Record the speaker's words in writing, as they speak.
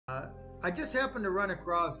I just happened to run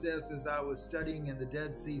across this as I was studying in the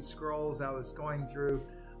Dead Sea Scrolls. I was going through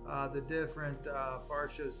the different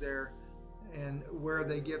parshas there and where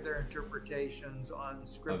they give their interpretations on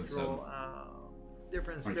scriptural,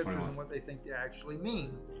 different scriptures and what they think they actually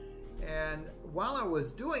mean. And while I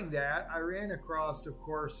was doing that, I ran across, of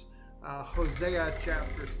course, Hosea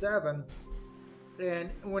chapter 7.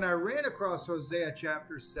 And when I ran across Hosea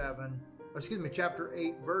chapter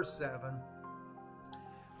 8, verse 7,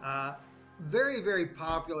 very, very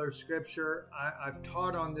popular scripture. I've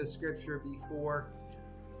taught on this scripture before,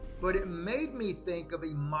 but it made me think of a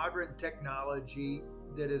modern technology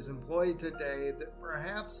that is employed today, that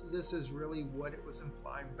perhaps this is really what it was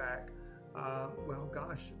implying back. Well,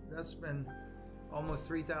 gosh, that's been almost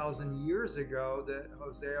 3,000 years ago that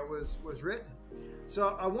Hosea was written.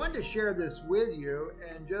 So I wanted to share this with you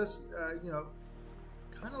and just,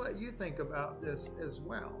 kind of let you think about this as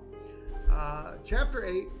well. Chapter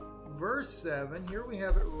 8, verse 7, here we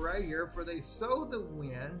have it right here. For they sow the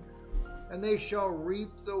wind, and they shall reap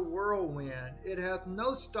the whirlwind. It hath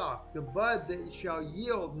no stalk, the bud that shall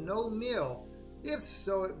yield no meal. If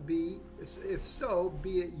so be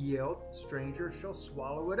it yield, strangers shall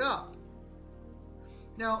swallow it up.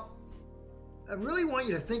 Now, I really want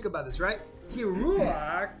you to think about this, right?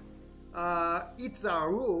 Kiruach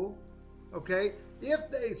itzaru, okay? If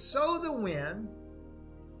they sow the wind,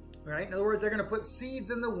 right? In other words, they're going to put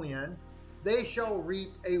seeds in the wind, they shall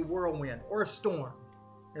reap a whirlwind or a storm,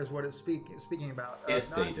 is what it's speaking about.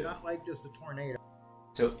 If they do. Not like just a tornado.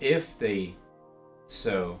 So if they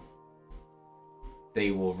sow,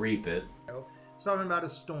 they will reap it. It's talking about a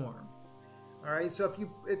storm. All right, so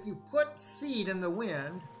if you put seed in the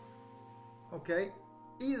wind, okay,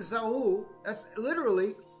 izau, that's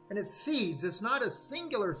literally, and it's seeds. It's not a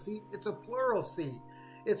singular seed, it's a plural seed.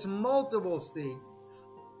 It's multiple seeds.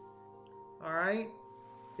 All right?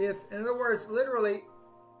 If, in other words, literally,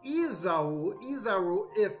 Izaru,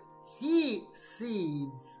 if he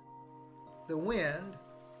seeds the wind,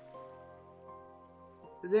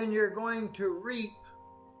 then you're going to reap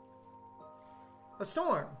a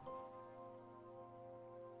storm.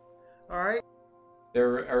 All right? There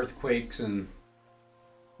are earthquakes and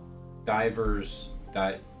divers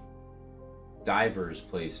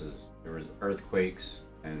places. There was earthquakes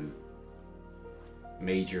and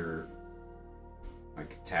major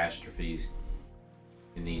catastrophes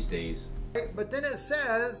in these days. But then it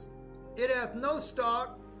says, it hath no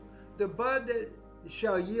stalk, the bud that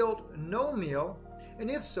shall yield no meal, and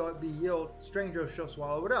if so it be yield, strangers shall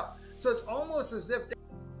swallow it up. So it's almost as if it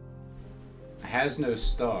has no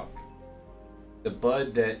stalk, the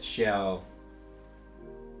bud that shall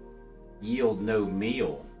yield no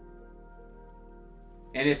meal.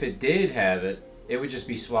 And if it did have it, it would just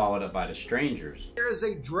be swallowed up by the strangers. There is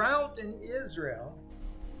a drought in Israel.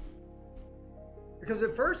 Because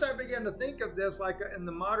at first I began to think of this like in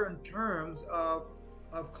the modern terms of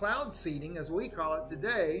cloud seeding, as we call it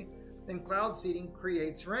today, and cloud seeding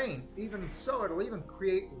creates rain. Even so, it'll even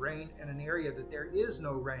create rain in an area that there is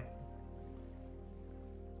no rain.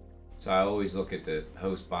 So I always look at the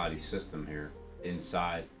host body system here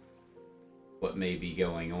inside, what may be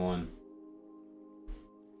going on.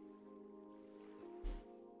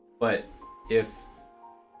 But if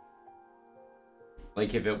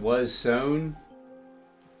it was sown,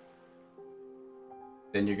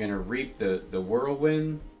 then you're going to reap the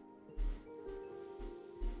whirlwind.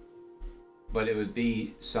 But it would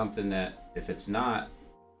be something that, if it's not,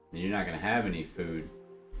 then you're not going to have any food.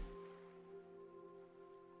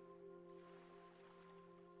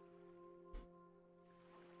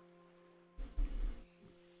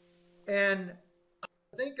 And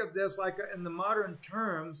think of this like in the modern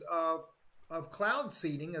terms of cloud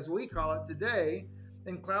seeding, as we call it today,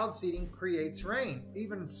 and cloud seeding creates rain.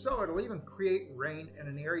 Even so, it'll even create rain in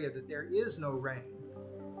an area that there is no rain.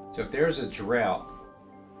 So if there's a drought,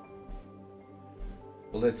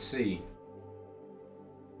 well, let's see.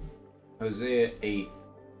 Hosea 8.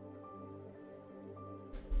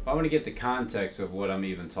 If I want to get the context of what I'm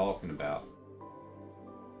even talking about,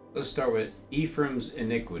 let's start with Ephraim's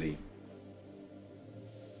iniquity.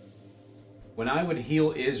 When I would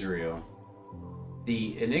heal Israel,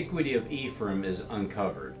 the iniquity of Ephraim is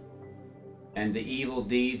uncovered, and the evil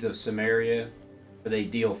deeds of Samaria, for they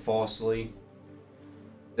deal falsely.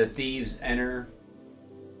 The thieves enter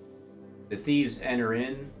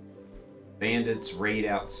in, bandits raid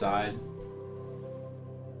outside,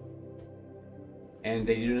 and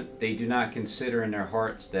they do not consider in their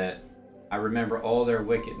hearts that I remember all their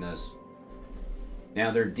wickedness.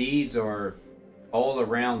 Now their deeds are all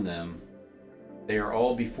around them, they are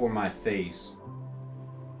all before my face.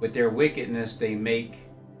 With their wickedness they make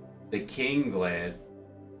the king glad,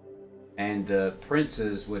 and the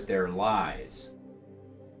princes with their lies.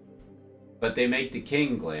 But they make the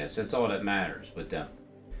king glad. So that's all that matters with them.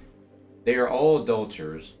 They are all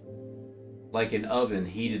adulterers, like an oven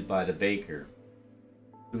heated by the baker,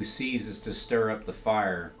 who ceases to stir up the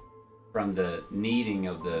fire from the kneading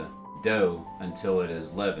of the dough until it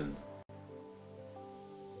is leavened.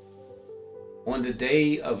 On the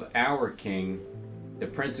day of our king, the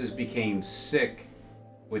princes became sick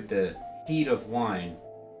with the heat of wine.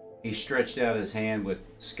 He stretched out his hand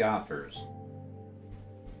with scoffers.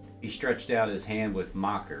 He stretched out his hand with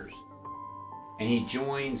mockers, and he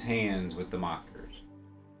joins hands with the mockers.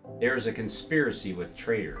 There is a conspiracy with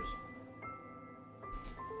traitors.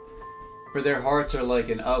 For their hearts are like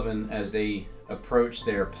an oven as they approach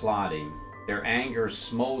their plotting. Their anger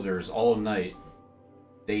smolders all night.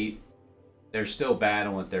 They're still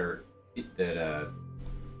battling with their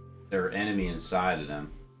enemy inside of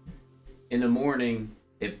them. In the morning,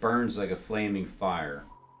 it burns like a flaming fire.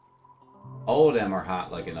 All of them are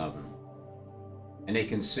hot like an oven, and they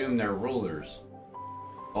consume their rulers.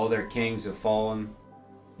 All their kings have fallen.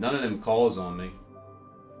 None of them calls on me.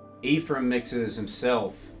 Ephraim mixes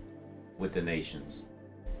himself with the nations.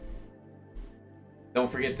 Don't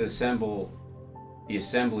forget to assemble the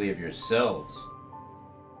assembly of yourselves.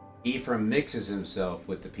 Ephraim mixes himself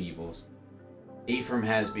with the peoples. Ephraim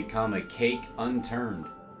has become a cake unturned.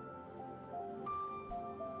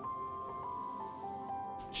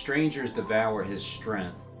 Strangers devour his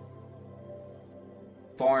strength.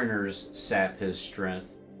 Foreigners sap his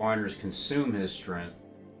strength. Foreigners consume his strength.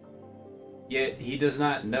 Yet he does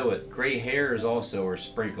not know it. Gray hairs also are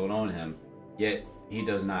sprinkled on him, yet he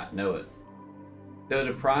does not know it. Though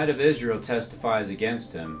the pride of Israel testifies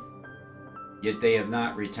against him, yet they have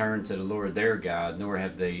not returned to the Lord their God, nor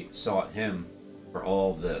have they sought him for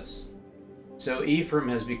all this. So Ephraim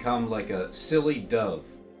has become like a silly dove,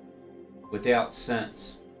 without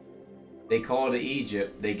sense. They call to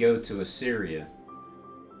Egypt, they go to Assyria.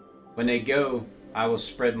 When they go, I will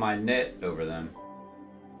spread my net over them.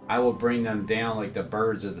 I will bring them down like the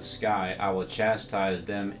birds of the sky. I will chastise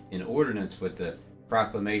them in ordinance with the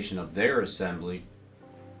proclamation of their assembly.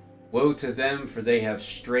 Woe to them, for they have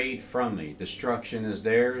strayed from me. Destruction is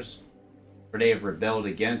theirs, for they have rebelled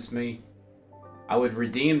against me. I would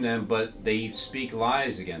redeem them, but they speak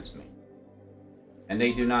lies against me. And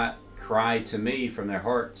they do not cry to me from their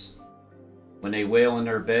hearts. When they wail in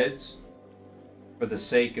their beds, for the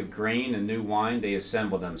sake of grain and new wine, they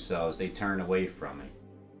assemble themselves. They turn away from me.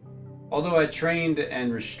 Although I trained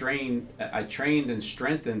and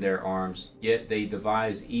strengthened their arms, yet they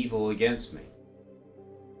devise evil against me.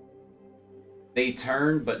 They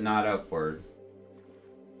turn, but not upward.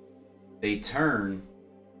 They turn,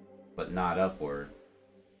 but not upward.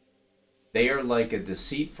 They are like a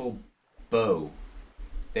deceitful bow.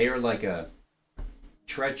 They are like a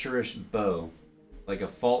treacherous bow, like a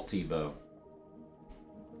faulty bow.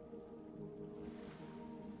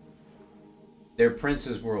 Their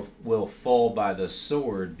princes will fall by the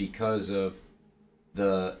sword because of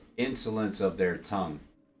the insolence of their tongue.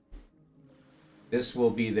 This will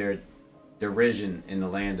be their derision in the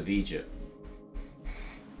land of Egypt.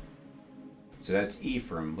 So that's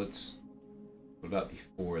Ephraim. What about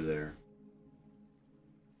before there?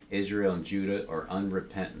 Israel and Judah are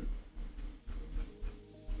unrepentant.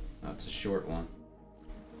 That's a short one.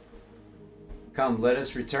 Come, let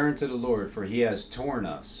us return to the Lord, for he has torn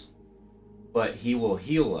us, but he will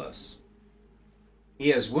heal us. He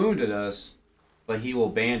has wounded us, but he will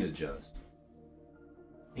bandage us.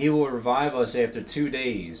 He will revive us after 2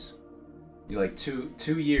 days, like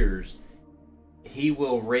two years. He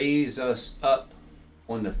will raise us up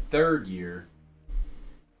on the 3rd year,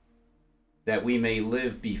 that we may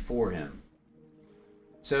live before him.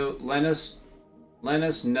 So let us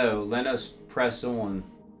press on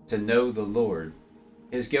to know the Lord.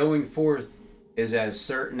 His going forth is as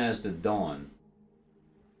certain as the dawn.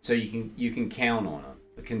 So you can count on him,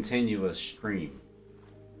 a continuous stream.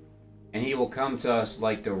 And he will come to us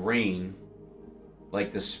like the rain,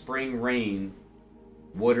 like the spring rain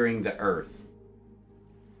watering the earth.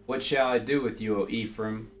 What shall I do with you, O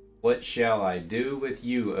Ephraim? What shall I do with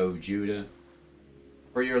you, O Judah?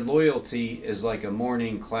 For your loyalty is like a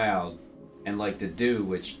morning cloud, and like the dew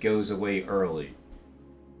which goes away early.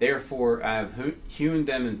 Therefore I have hewn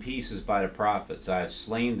them in pieces by the prophets. I have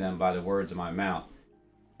slain them by the words of my mouth.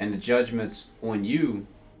 And the judgments on you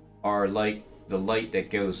are like the light that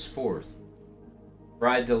goes forth. For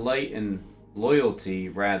I delight in loyalty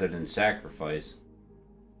rather than sacrifice,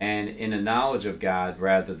 and in the knowledge of God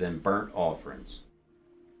rather than burnt offerings.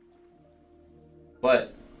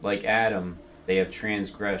 But, like Adam, they have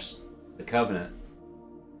transgressed the covenant.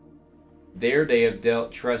 There they have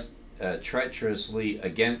dealt treacherously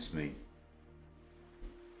against me.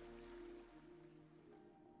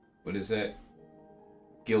 What is that?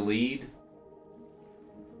 Gilead?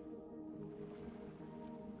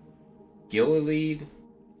 Gilead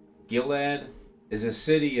is a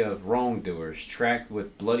city of wrongdoers, tracked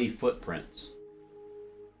with bloody footprints.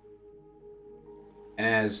 And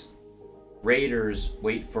as raiders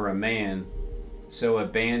wait for a man, so a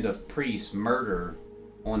band of priests murder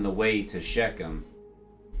on the way to Shechem.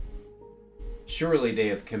 Surely they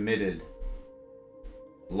have committed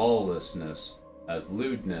lawlessness,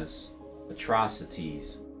 lewdness,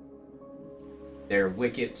 atrocities, their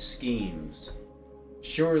wicked schemes.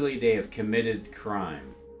 Surely they have committed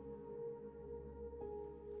crime.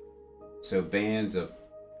 So bands of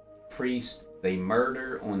priests, they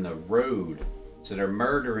murder on the road. So they're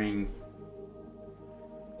murdering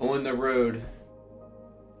on the road.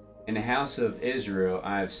 In the house of Israel,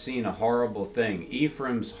 I have seen a horrible thing.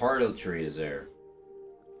 Ephraim's harlotry is there.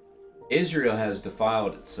 Israel has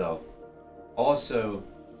defiled itself. Also,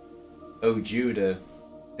 O Judah,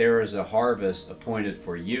 there is a harvest appointed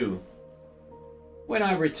for you. When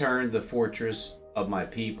I return the fortress of my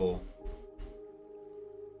people,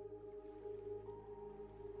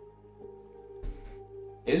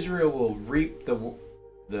 Israel will reap the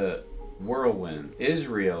whirlwind.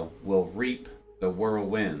 Israel will reap the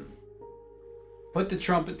whirlwind. Put the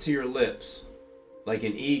trumpet to your lips. Like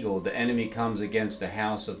an eagle, the enemy comes against the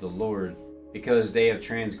house of the Lord, because they have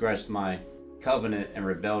transgressed my covenant and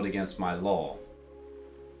rebelled against my law.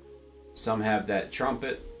 Some have that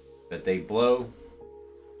trumpet that they blow.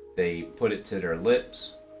 They put it to their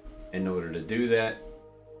lips in order to do that.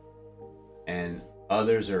 And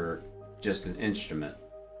others are just an instrument.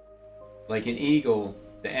 Like an eagle,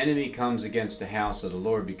 the enemy comes against the house of the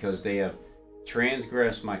Lord, because they have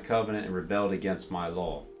transgressed my covenant and rebelled against my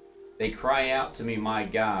law. They cry out to me, my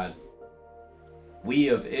God, we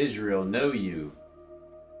of Israel know you.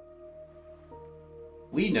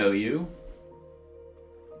 We know you.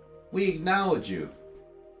 We acknowledge you.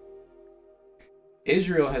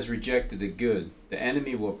 Israel has rejected the good. The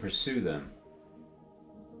enemy will pursue them.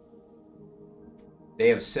 They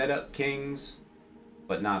have set up kings,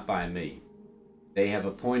 but not by me. They have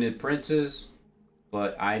appointed princes,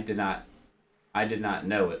 but I did not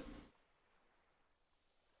know it.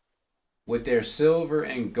 With their silver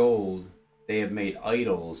and gold, they have made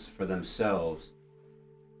idols for themselves,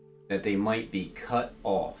 that they might be cut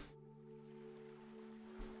off.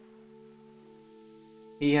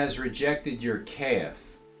 He has rejected your calf,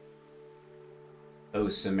 O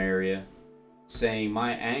Samaria, saying,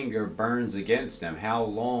 my anger burns against them. How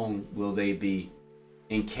long will they be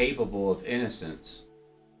incapable of innocence?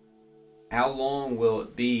 How long will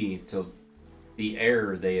it be till the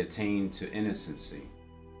error they attain to innocency?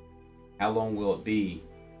 How long will it be?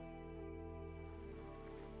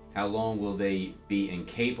 How long will they be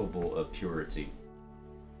incapable of purity?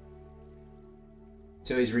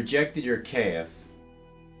 So he's rejected your calf.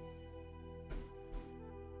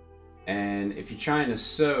 And if you're trying to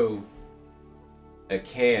sew a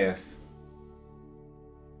calf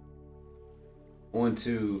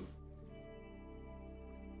onto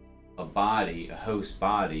a body, a host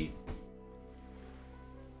body,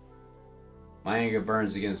 my anger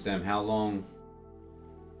burns against them. How long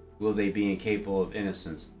will they be incapable of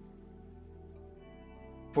innocence?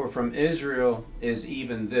 For from Israel is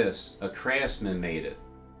even this, a craftsman made it,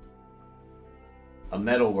 a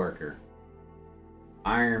metal worker,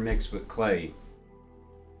 iron mixed with clay.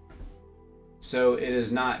 So it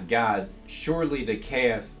is not God. Surely the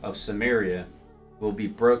calf of Samaria will be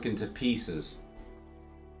broken to pieces.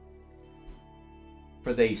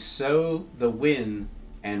 For they sow the wind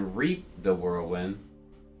and reap the whirlwind.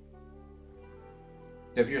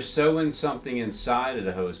 So if you're sowing something inside of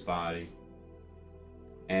the host body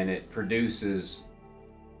and it produces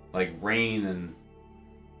like rain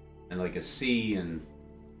and like a sea and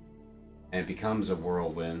it becomes a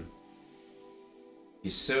whirlwind,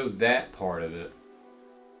 you sow that part of it,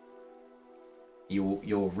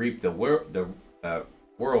 you'll reap the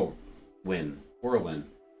whirlwind.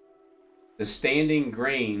 The standing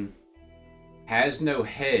grain has no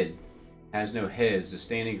heads. The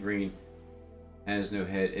standing grain has no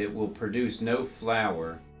head. It will produce no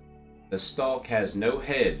flower. The stalk has no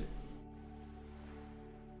head.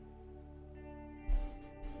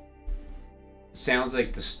 Sounds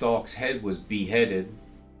like the stalk's head was beheaded.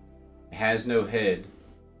 It has no head.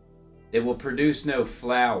 It will produce no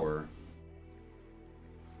flower.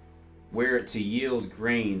 Were it to yield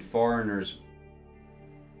grain, foreigners,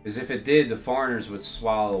 because if it did, the foreigners would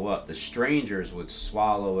swallow up. The strangers would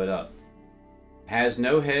swallow it up. has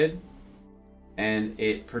no head, and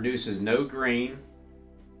it produces no grain.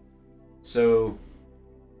 So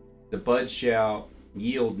the bud shall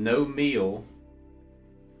yield no meal.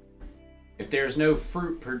 If there's no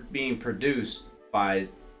fruit being produced by,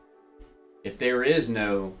 if there is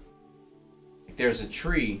no, if there's a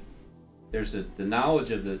tree, there's the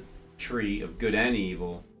knowledge of the tree of good and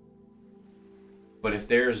evil. But if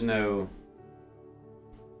there's no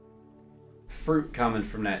fruit coming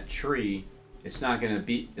from that tree, it's not going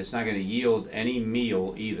to yield any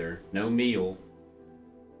meal either. No meal,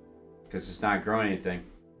 because it's not growing anything,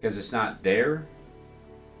 because it's not there,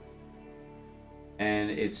 and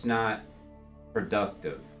it's not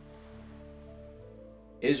productive.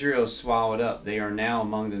 Israel is swallowed up. They are now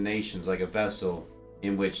among the nations like a vessel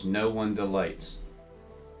in which no one delights.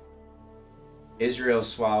 Israel is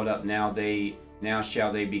swallowed up. Now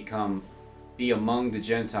shall they be among the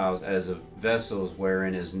Gentiles as of vessels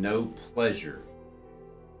wherein is no pleasure.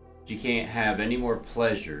 You can't have any more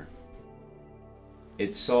pleasure.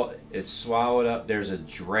 It's swallowed up. There's a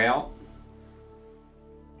drought.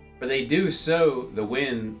 For they do sow the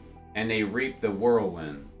wind and they reap the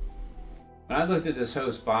whirlwind. When I looked at this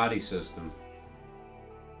Hostbody system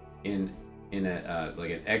in a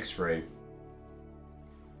like an X-ray,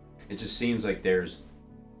 it just seems like there's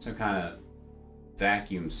some kind of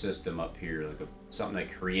vacuum system up here, like something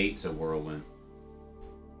that creates a whirlwind,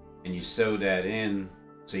 and you sew that in.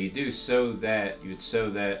 So you do sow that. You would sow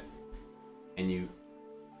that, and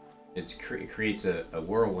it creates a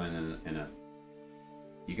whirlwind, and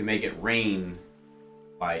you can make it rain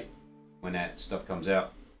by when that stuff comes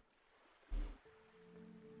out.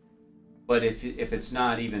 But if it's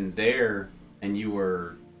not even there, and you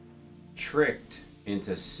were tricked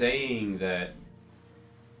into saying that,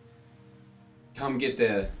 come get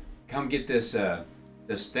this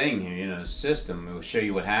thing here, system. It will show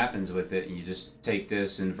you what happens with it, and you just take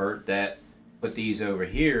this, invert that, put these over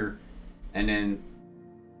here, and then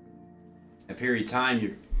a period of time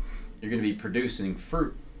you're going to be producing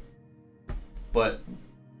fruit. But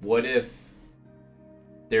what if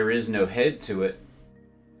there is no head to it,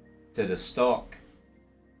 to the stalk,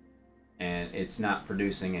 and it's not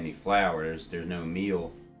producing any flour? There's no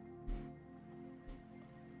meal.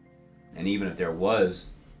 And even if there was,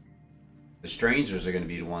 the strangers are going to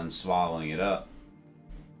be the ones swallowing it up.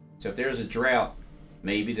 So if there's a drought,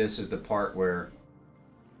 maybe this is the part where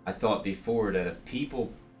I thought before that if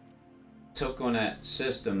people took on that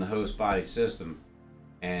system, the Hostbody system,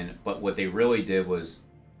 but what they really did was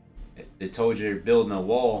they told you they're building a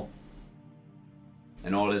wall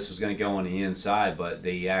and all this was going to go on the inside, but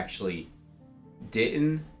they actually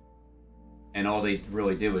didn't, and all they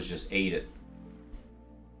really did was just ate it.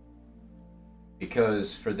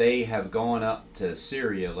 Because for they have gone up to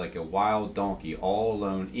Syria like a wild donkey, all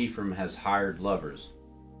alone. Ephraim has hired lovers.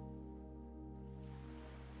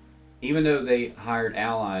 Even though they hired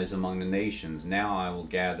allies among the nations, now I will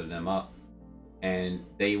gather them up, and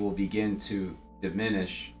they will begin to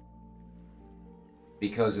diminish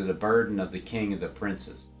because of the burden of the king of the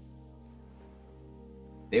princes.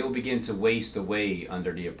 They will begin to waste away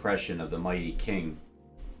under the oppression of the mighty king.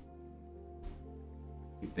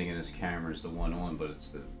 I keep thinking this camera is the one on, but it's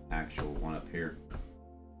the actual one up here.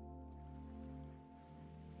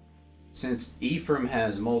 Since Ephraim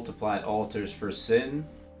has multiplied altars for sin,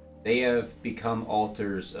 they have become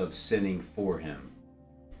altars of sinning for him.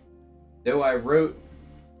 Though I wrote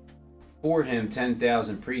for him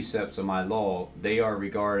 10,000 precepts of my law, they are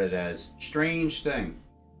regarded as strange thing.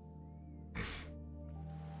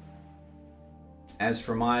 As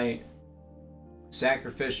for my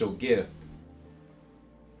sacrificial gift,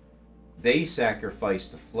 they sacrifice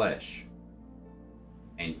the flesh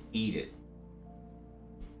and eat it.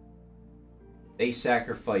 They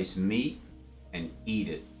sacrifice meat and eat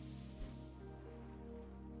it.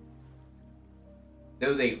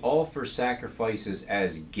 Though they offer sacrifices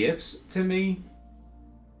as gifts to me,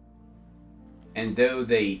 and though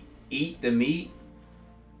they eat the meat,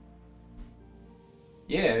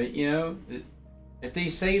 yeah, if they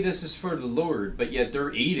say this is for the Lord, but yet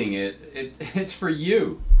they're eating it, it's for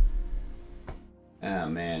you. Oh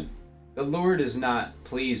man, the Lord is not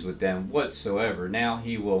pleased with them whatsoever. Now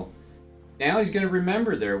he's going to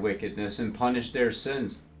remember their wickedness and punish their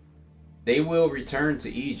sins. They will return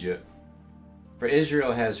to Egypt. For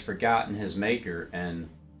Israel has forgotten his maker and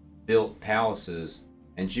built palaces,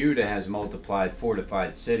 and Judah has multiplied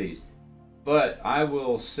fortified cities. But I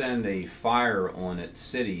will send a fire on its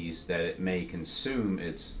cities, that it may consume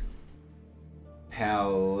its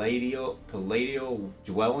palladial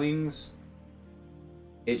dwellings.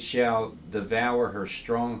 It shall devour her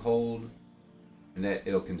stronghold, and that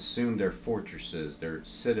it'll consume their fortresses, their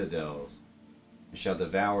citadels, and shall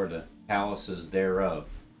devour the palaces thereof.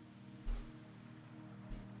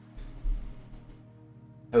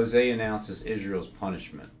 Hosea announces Israel's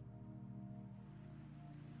punishment.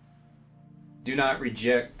 Do not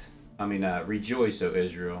rejoice, O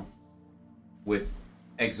Israel, with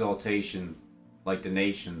exaltation like the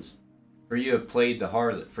nations, for you have played the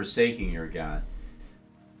harlot, forsaking your God.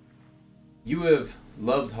 You have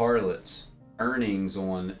loved harlots, earnings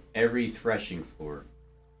on every threshing floor.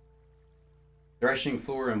 Threshing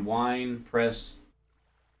floor and wine press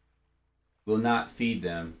will not feed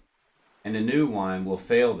them, and the new wine will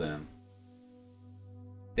fail them.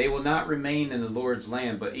 They will not remain in the Lord's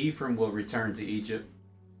land, but Ephraim will return to Egypt,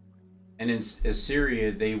 and in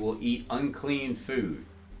Assyria they will eat unclean food.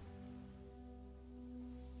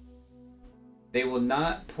 They will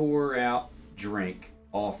not pour out drink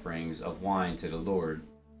offerings of wine to the Lord.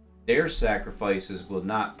 Their sacrifices will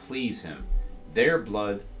not please him. Their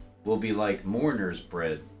blood will be like mourner's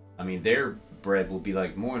bread. Their bread will be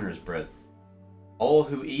like mourner's bread. All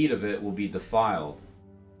who eat of it will be defiled.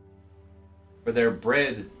 For their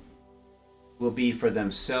bread will be for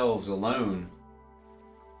themselves alone.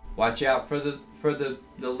 Watch out for the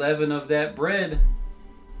leaven of that bread.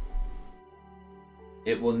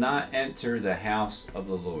 It will not enter the house of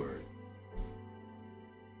the Lord.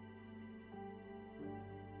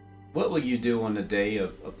 What will you do on the day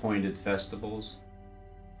of appointed festivals,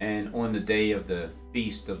 and on the day of the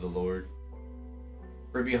feast of the Lord?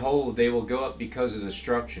 For behold, they will go up because of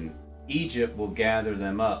destruction. Egypt will gather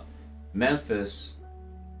them up. Memphis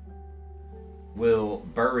will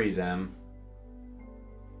bury them.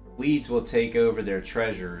 Weeds will take over their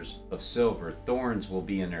treasures of silver. Thorns will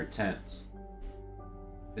be in their tents.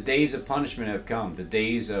 The days of punishment have come. The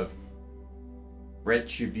days of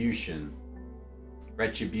retribution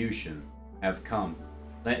have come.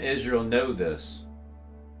 Let Israel know this.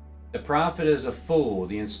 The prophet is a fool.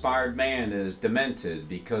 The inspired man is demented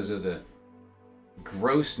because of the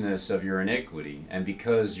grossness of your iniquity, and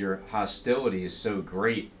because your hostility is so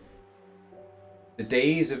great. The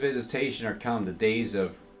days of visitation are come. The days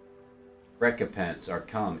of recompense are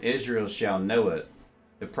come. Israel shall know it.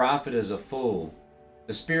 The prophet is a fool.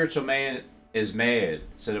 The spiritual man is mad.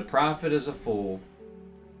 So the prophet is a fool.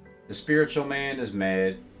 The spiritual man is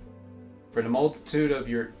mad. For the multitude of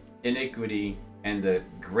your iniquity and the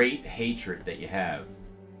great hatred that you have,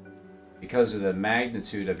 because of the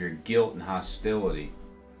magnitude of your guilt and hostility.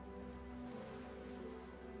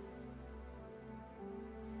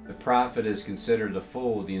 The prophet is considered a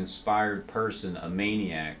fool, the inspired person a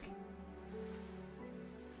maniac.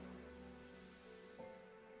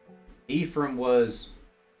 Ephraim was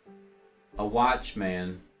a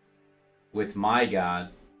watchman with my God.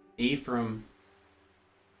 Ephraim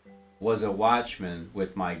was a watchman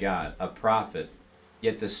with my God, a prophet,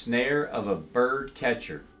 yet the snare of a bird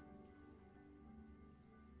catcher.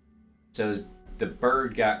 So the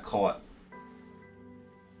bird got caught.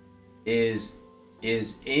 Is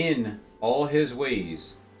in all his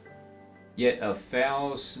ways, yet a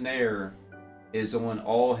foul snare is on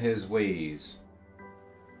all his ways.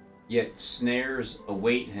 Yet snares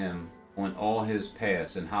await him on all his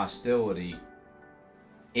paths, and hostility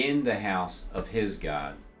in the house of his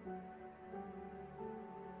God.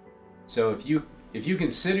 So if you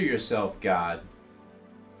consider yourself God,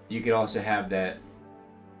 you could also have that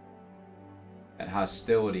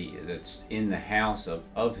hostility that's in the house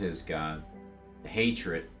of his God, the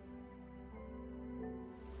hatred.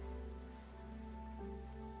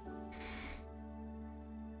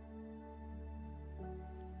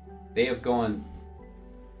 They have gone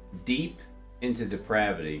deep into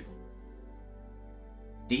depravity,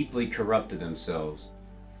 deeply corrupted themselves,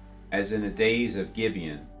 as in the days of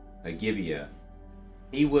Gibeah.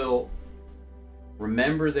 He will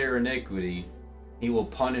remember their iniquity, he will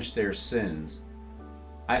punish their sins.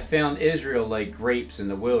 I found Israel like grapes in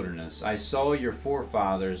the wilderness. I saw your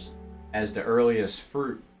forefathers as the earliest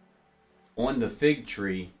fruit on the fig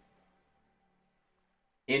tree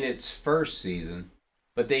in its first season,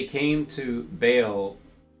 but they came to Baal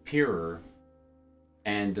Peor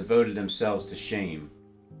and devoted themselves to shame,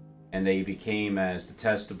 and they became as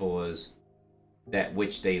detestable as that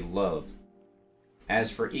which they loved.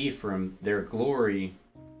 As for Ephraim, their glory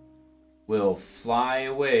will fly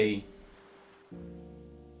away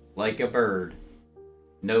like a bird.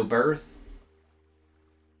 No birth,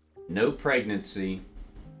 no pregnancy,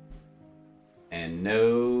 and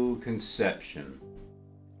no conception.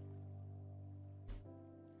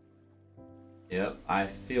 Yep, I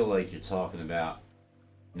feel like you're talking about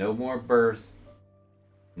no more birth,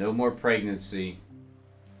 no more pregnancy,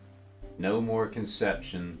 no more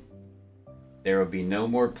conception. There will be no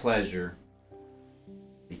more pleasure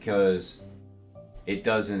because it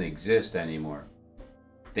doesn't exist anymore.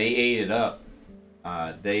 They ate it up.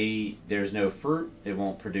 There's no fruit. It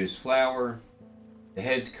won't produce flower. The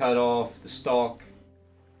head's cut off, the stalk,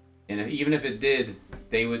 and even if it did,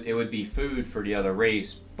 it would be food for the other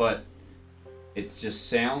race. But it just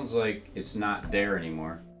sounds like it's not there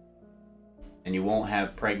anymore, and you won't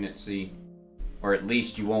have pregnancy, or at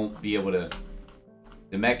least you won't be able to.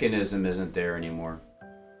 The mechanism isn't there anymore,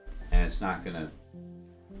 and it's not going to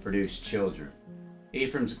produce children.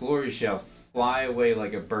 Ephraim's glory shall fly away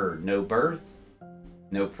like a bird. No birth,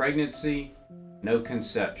 no pregnancy, no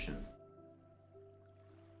conception.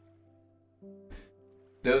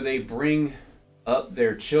 Though they bring up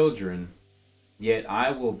their children, yet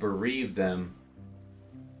I will bereave them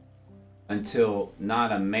until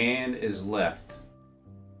not a man is left.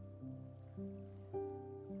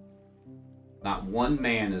 Not one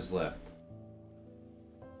man is left.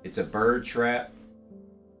 It's a bird trap,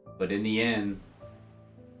 but in the end,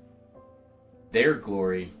 their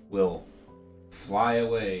glory will fly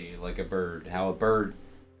away like a bird. How a bird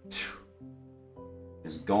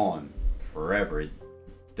is gone forever.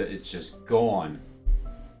 It's just gone.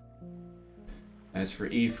 As for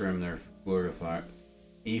Ephraim, they're glorified.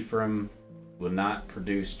 Ephraim will not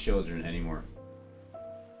produce children anymore.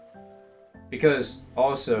 Because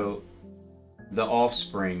also, the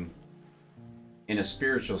offspring, in a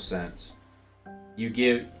spiritual sense, you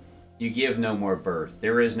give no more birth.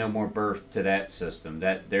 There is no more birth to that system.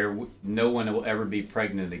 No one will ever be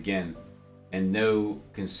pregnant again, and no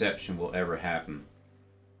conception will ever happen.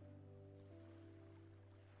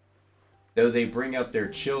 Though they bring up their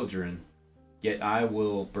children, yet I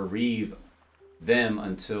will bereave them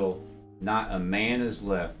until not a man is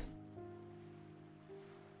left.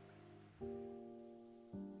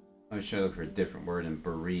 I should look for a different word than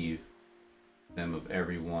bereave them of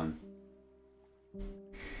every one.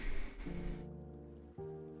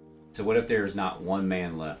 So what if there's not one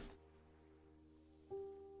man left?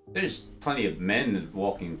 There's plenty of men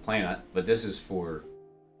walking the planet, but this is for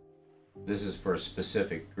a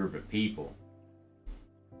specific group of people.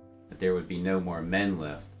 That there would be no more men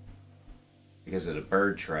left because of the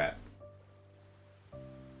bird trap.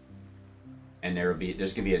 And there's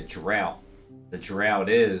going to be a drought. The drought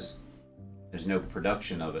is there's no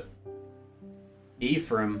production of it.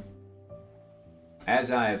 Ephraim,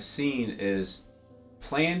 as I have seen, is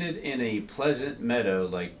planted in a pleasant meadow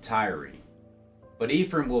like Tyre. But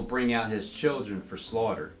Ephraim will bring out his children for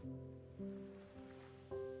slaughter.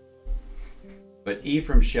 But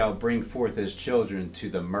Ephraim shall bring forth his children to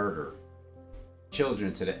the murder,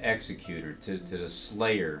 children to the executor, to the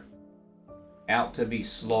slayer, out to be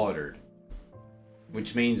slaughtered,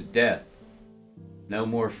 which means death. No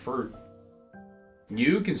more fruit.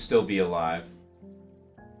 You can still be alive,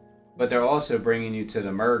 but they're also bringing you to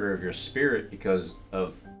the murder of your spirit because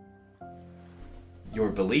of your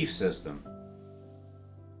belief system.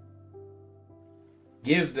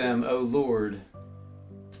 Give them, O Lord,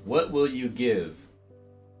 what will you give?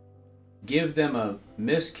 Give them a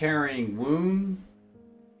miscarrying womb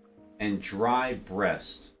and dry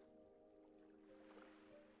breast.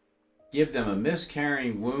 Give them a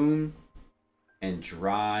miscarrying womb and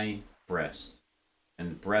dry breast,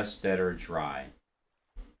 and breasts that are dry.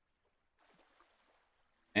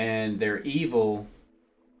 And their evil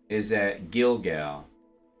is at Gilgal,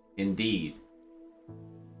 indeed.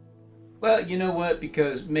 Well, you know what?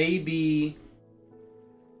 Because maybe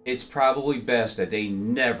it's probably best that they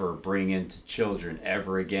never bring into children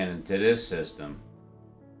ever again into this system.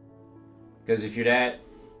 Because if you're that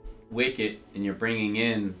wicked and you're bringing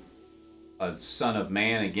in a son of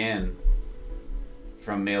man again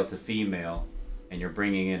from male to female, and you're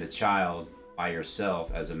bringing in a child by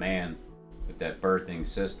yourself as a man with that birthing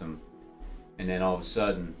system, and then all of a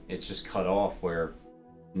sudden it's just cut off where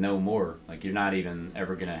no more, like you're not even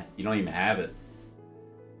ever gonna, you don't even have it.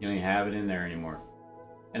 You don't even have it in there anymore.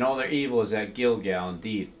 And all their evil is at Gilgal,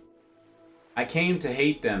 indeed. I came to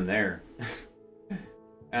hate them there.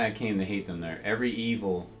 I came to hate them there. Every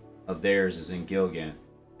evil of theirs is in Gilgal.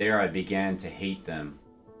 There I began to hate them.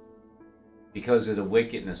 Because of the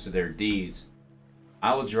wickedness of their deeds,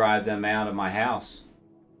 I will drive them out of my house.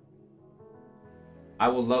 I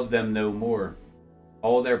will love them no more.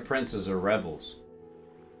 All their princes are rebels.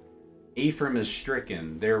 Ephraim is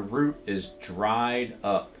stricken. Their root is dried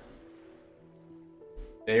up.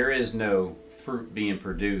 There is no fruit being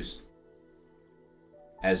produced,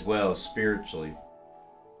 as well as spiritually.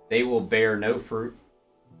 They will bear no fruit.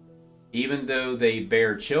 Even though they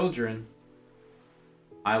bear children,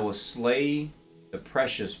 I will slay the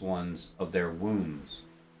precious ones of their wombs.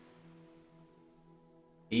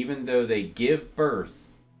 Even though they give birth,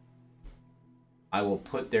 I will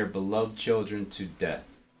put their beloved children to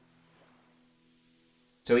death.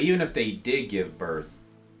 So even if they did give birth,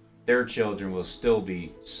 their children will still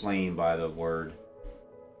be slain by the word.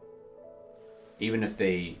 Even if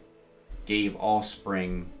they gave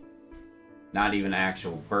offspring, not even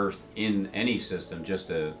actual birth in any system,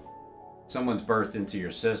 just someone's birthed into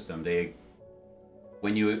your system.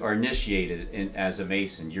 When you are initiated as a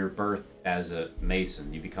Mason, you're birthed as a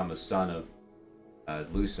Mason. You become a son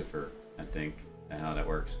of Lucifer, I think, and how that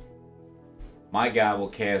works. My God will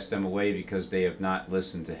cast them away because they have not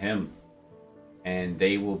listened to him, and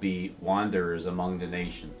they will be wanderers among the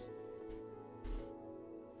nations.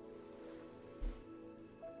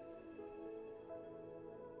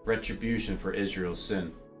 Retribution for Israel's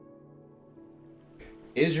sin.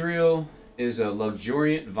 Israel is a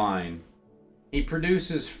luxuriant vine. He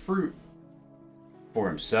produces fruit for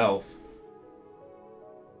himself.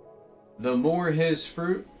 The more his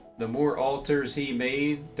fruit, the more altars he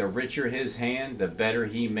made, the richer his hand, the better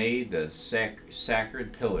he made the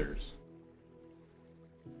sacred pillars.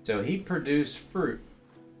 So he produced fruit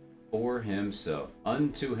for himself,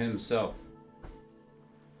 unto himself,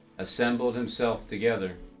 assembled himself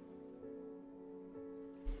together.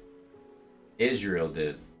 Israel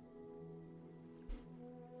did.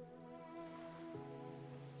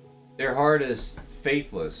 Their heart is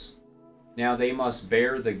faithless. Now they must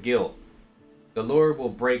bear the guilt. The Lord will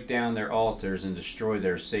break down their altars and destroy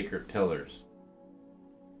their sacred pillars.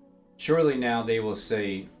 Surely now they will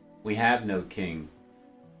say, we have no king,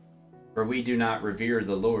 for we do not revere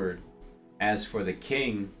the Lord. As for the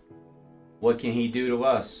king, what can he do to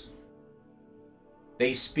us?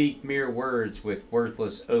 They speak mere words with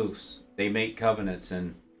worthless oaths. They make covenants,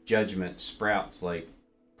 and judgment sprouts like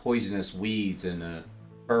poisonous weeds in the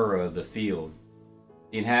furrow of the field.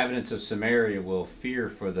 The inhabitants of Samaria will fear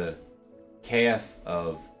for the calf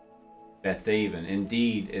of Bethaven.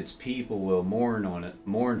 Indeed, its people will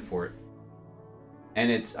mourn for it,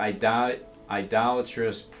 and its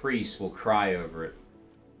idolatrous priests will cry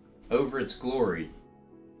over its glory,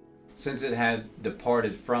 since it had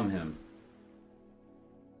departed from him.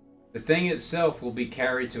 The thing itself will be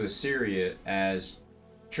carried to Assyria as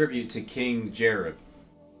tribute to King Jareb.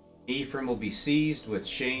 Ephraim will be seized with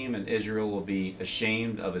shame, and Israel will be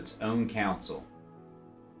ashamed of its own counsel.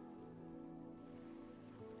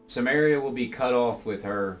 Samaria will be cut off with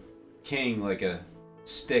her king like a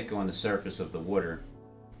stick on the surface of the water.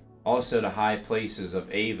 Also the high places of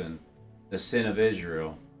Avon, the sin of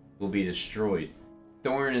Israel, will be destroyed.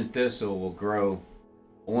 Thorn and thistle will grow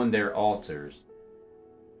on their altars.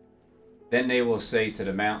 Then they will say to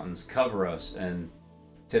the mountains, cover us, and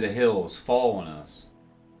to the hills, fall on us.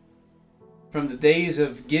 From the days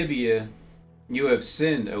of Gibeah you have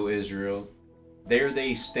sinned, O Israel. There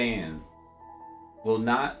they stand. Will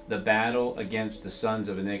not the battle against the sons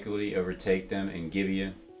of iniquity overtake them in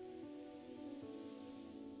Gibeah?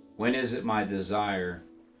 When is it my desire?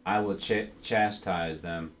 I will chastise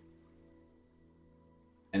them,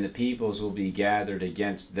 and the peoples will be gathered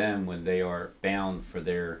against them when they are bound for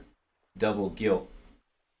their double guilt.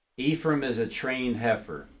 Ephraim is a trained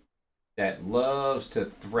heifer that loves to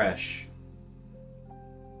thresh,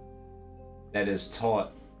 that is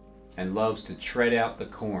taught and loves to tread out the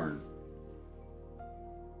corn.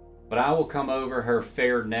 But I will come over her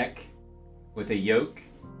fair neck with a yoke.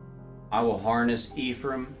 I will harness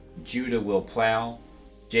Ephraim. Judah will plow.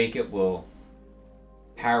 Jacob will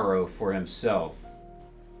harrow for himself.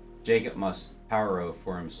 Jacob must harrow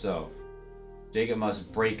for himself. Jacob must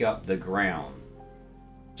break up the ground.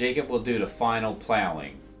 Jacob will do the final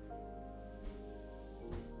plowing.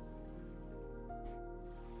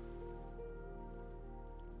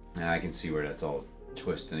 And I can see where that's all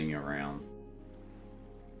twisting around.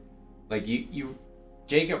 Like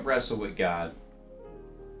Jacob wrestled with God.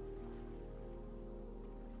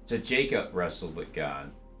 So Jacob wrestled with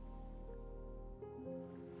God.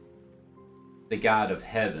 The God of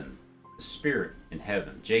heaven, the Spirit in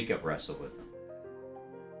heaven. Jacob wrestled with him.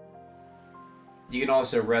 You can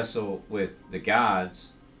also wrestle with the gods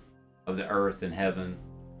of the earth and heaven.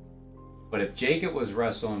 But if Jacob was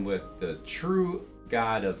wrestling with the true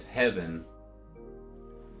God of heaven,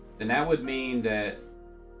 then that would mean that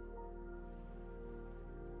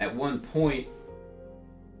at one point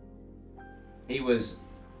he was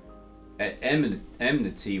at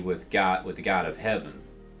enmity with God, with the God of heaven.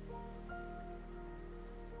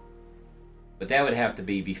 But that would have to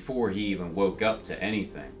be before he even woke up to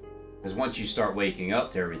anything. Because once you start waking up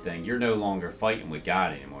to everything, you're no longer fighting with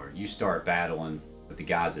God anymore. You start battling with the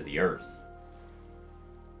gods of the earth.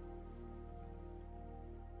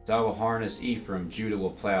 So I will harness Ephraim, Judah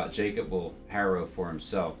will plow, Jacob will harrow for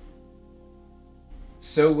himself.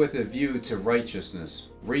 Sow with a view to righteousness,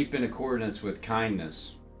 reap in accordance with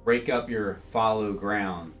kindness. Break up your fallow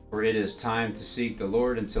ground, for it is time to seek the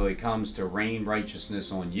Lord until he comes to rain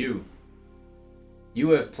righteousness on you. You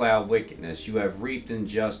have plowed wickedness, you have reaped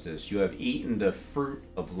injustice, you have eaten the fruit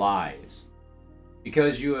of lies.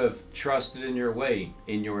 Because you have trusted in your way,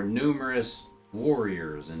 in your numerous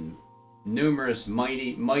warriors and numerous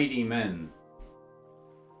mighty men.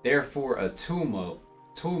 Therefore a tumult,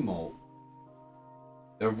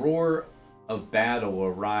 the roar of battle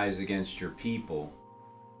will rise against your people,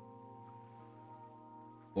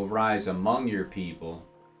 will rise among your people,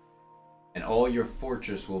 and all your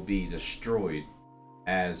fortress will be destroyed,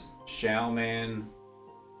 as Shalman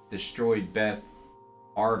destroyed Beth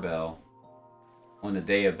Arbel on the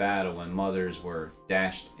day of battle, when mothers were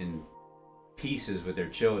dashed in pieces with their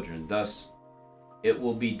children. Thus it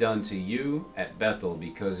will be done to you at Bethel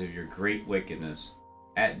because of your great wickedness.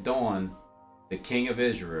 At dawn, the king of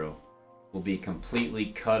Israel will be completely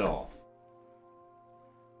cut off.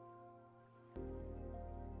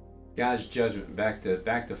 God's judgment, back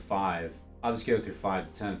to 5. I'll just go through 5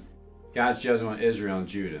 to 10. God's judgment on Israel and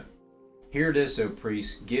Judah. Hear this, O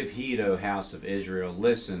priests. Give heed, O house of Israel.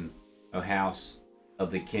 Listen, O house of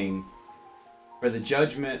the king. For the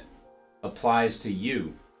judgment applies to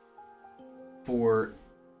you. For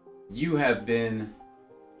you have been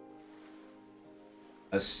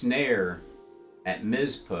a snare at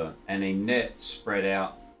Mizpah and a net spread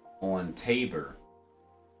out on Tabor.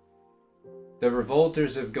 The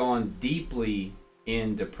revolters have gone deeply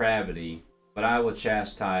in depravity, but I will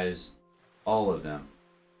chastise all of them.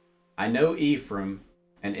 I know Ephraim,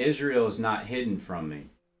 and Israel is not hidden from me.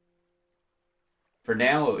 For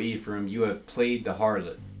now, O Ephraim, you have played the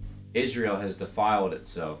harlot. Israel has defiled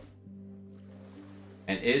itself,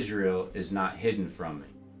 and Israel is not hidden from me.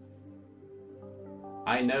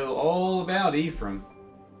 I know all about Ephraim.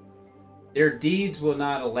 Their deeds will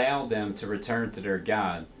not allow them to return to their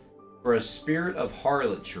God, for a spirit of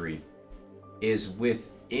harlotry is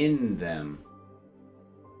within them,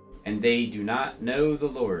 and they do not know the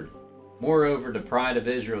Lord. Moreover, the pride of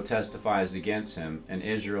Israel testifies against him, and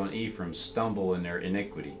Israel and Ephraim stumble in their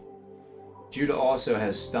iniquity. Judah also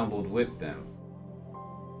has stumbled with them.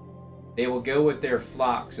 They will go with their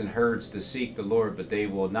flocks and herds to seek the Lord, but they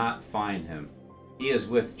will not find him. He is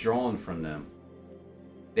withdrawn from them.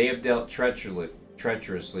 They have dealt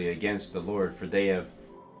treacherously against the Lord, for they have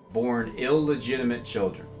born illegitimate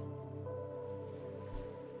children.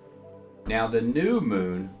 Now the new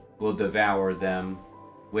moon will devour them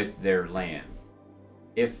with their land.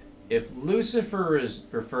 If Lucifer is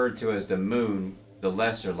referred to as the moon, the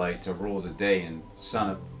lesser light to rule the day, and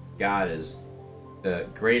Son of God is the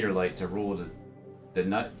greater light to rule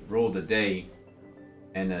the day,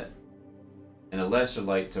 and a lesser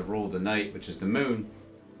light to rule the night, which is the moon.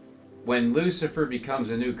 When Lucifer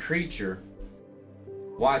becomes a new creature,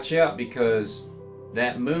 watch out, because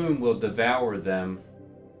that moon will devour them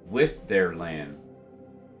with their land.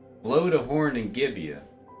 Blow the horn in Gibeah,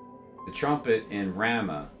 the trumpet in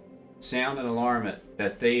Ramah, sound an alarm at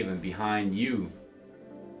Bethaven behind you,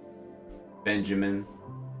 Benjamin.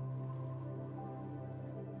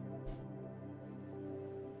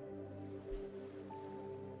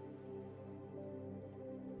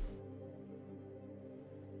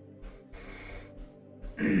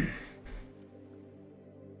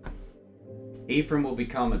 Ephraim will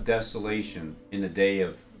become a desolation in the day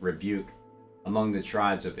of rebuke among the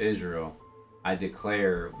tribes of Israel. I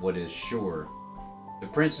declare what is sure. The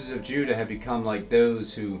princes of Judah have become like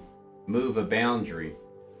those who move a boundary.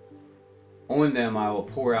 On them I will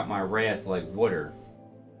pour out my wrath like water.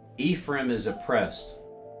 Ephraim is oppressed,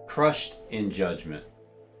 crushed in judgment,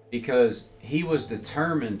 because he was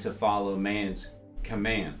determined to follow man's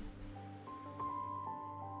command.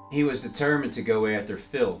 He was determined to go after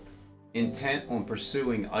filth, intent on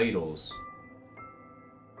pursuing idols.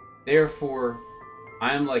 Therefore,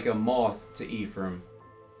 I am like a moth to Ephraim,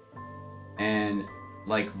 and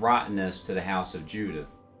like rottenness to the house of Judah.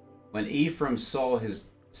 When Ephraim saw his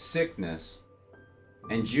sickness,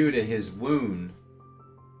 and Judah his wound,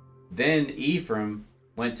 then Ephraim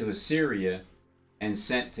went to Assyria and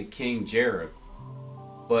sent to King Jareb,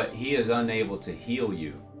 but he is unable to heal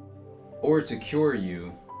you, or to cure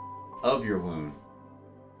you of your wound.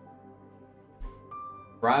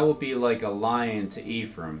 For I will be like a lion to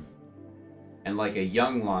Ephraim, and like a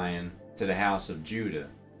young lion to the house of Judah.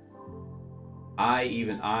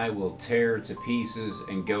 Even I will tear to pieces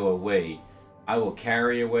and go away. I will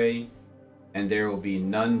carry away, and there will be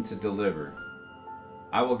none to deliver.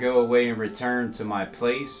 I will go away and return to my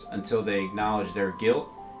place until they acknowledge their guilt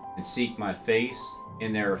and seek my face.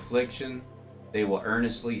 In their affliction, they will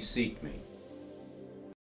earnestly seek me.